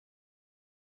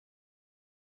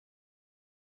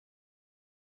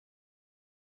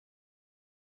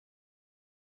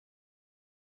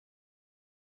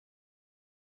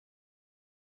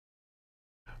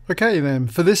Okay then,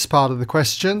 for this part of the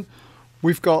question,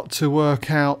 we've got to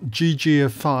work out gg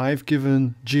of 5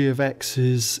 given g of x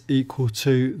is equal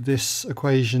to this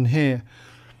equation here.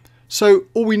 So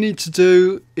all we need to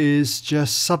do is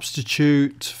just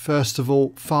substitute, first of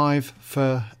all, 5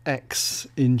 for x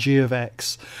in g of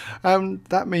x.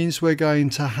 That means we're going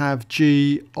to have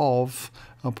g of,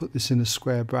 I'll put this in a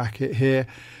square bracket here,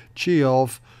 g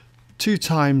of 2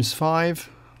 times 5.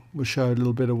 We'll show a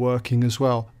little bit of working as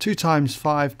well. 2 times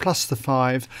 5 plus the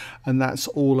 5, and that's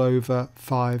all over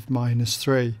 5 minus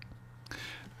 3.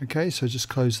 Okay, so just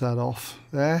close that off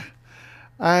there.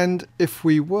 And if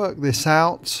we work this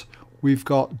out, we've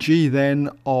got g then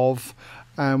of,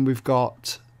 and we've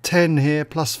got 10 here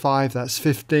plus 5, that's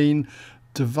 15,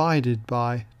 divided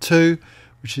by 2,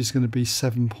 which is going to be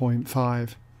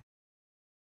 7.5.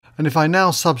 And if I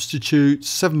now substitute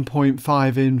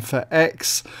 7.5 in for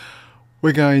x,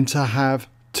 we're going to have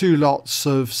 2 lots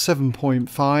of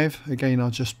 7.5. Again, I'll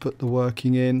just put the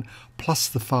working in, plus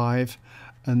the 5,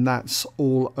 and that's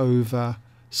all over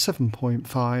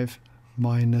 7.5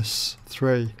 minus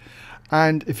 3.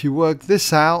 And if you work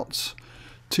this out,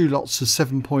 2 lots of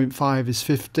 7.5 is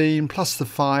 15, plus the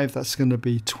 5, that's going to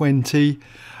be 20,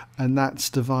 and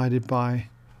that's divided by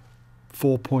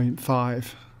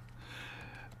 4.5.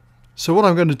 So what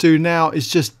I'm going to do now is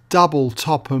just double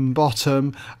top and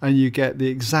bottom, and you get the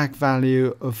exact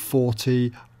value of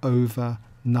 40 over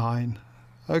 9.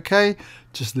 Okay,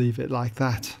 just leave it like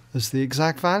that as the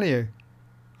exact value.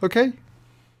 Okay.